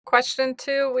Question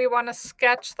 2, we want to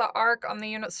sketch the arc on the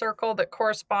unit circle that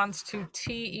corresponds to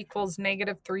t equals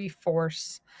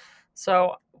 -3/4.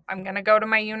 So I'm going to go to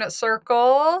my unit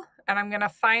circle and I'm going to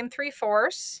find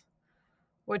 3/4,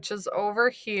 which is over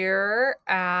here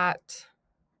at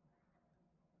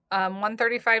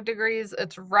 135 degrees.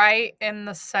 It's right in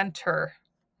the center.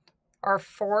 Our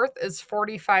fourth is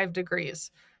 45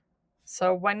 degrees.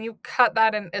 So when you cut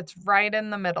that in, it's right in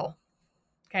the middle.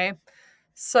 Okay.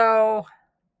 So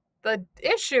the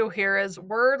issue here is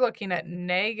we're looking at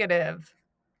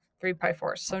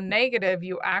 -3/4. So negative,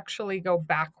 you actually go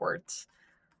backwards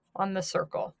on the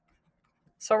circle.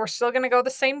 So we're still going to go the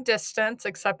same distance,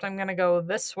 except I'm going to go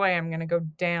this way. I'm going to go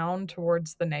down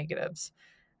towards the negatives.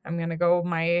 I'm going to go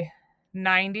my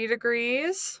 90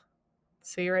 degrees,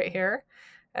 see right here,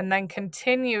 and then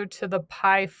continue to the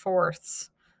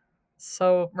pi-4ths.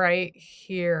 So right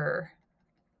here.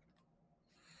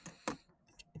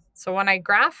 So when I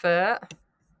graph it,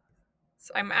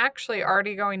 I'm actually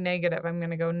already going negative. I'm going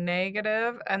to go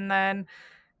negative, and then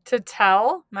to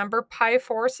tell, remember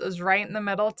pi-4ths is right in the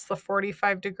middle. It's the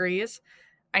 45 degrees.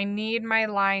 I need my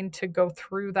line to go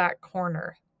through that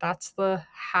corner. That's the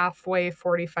halfway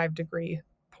 45 degree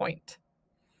point.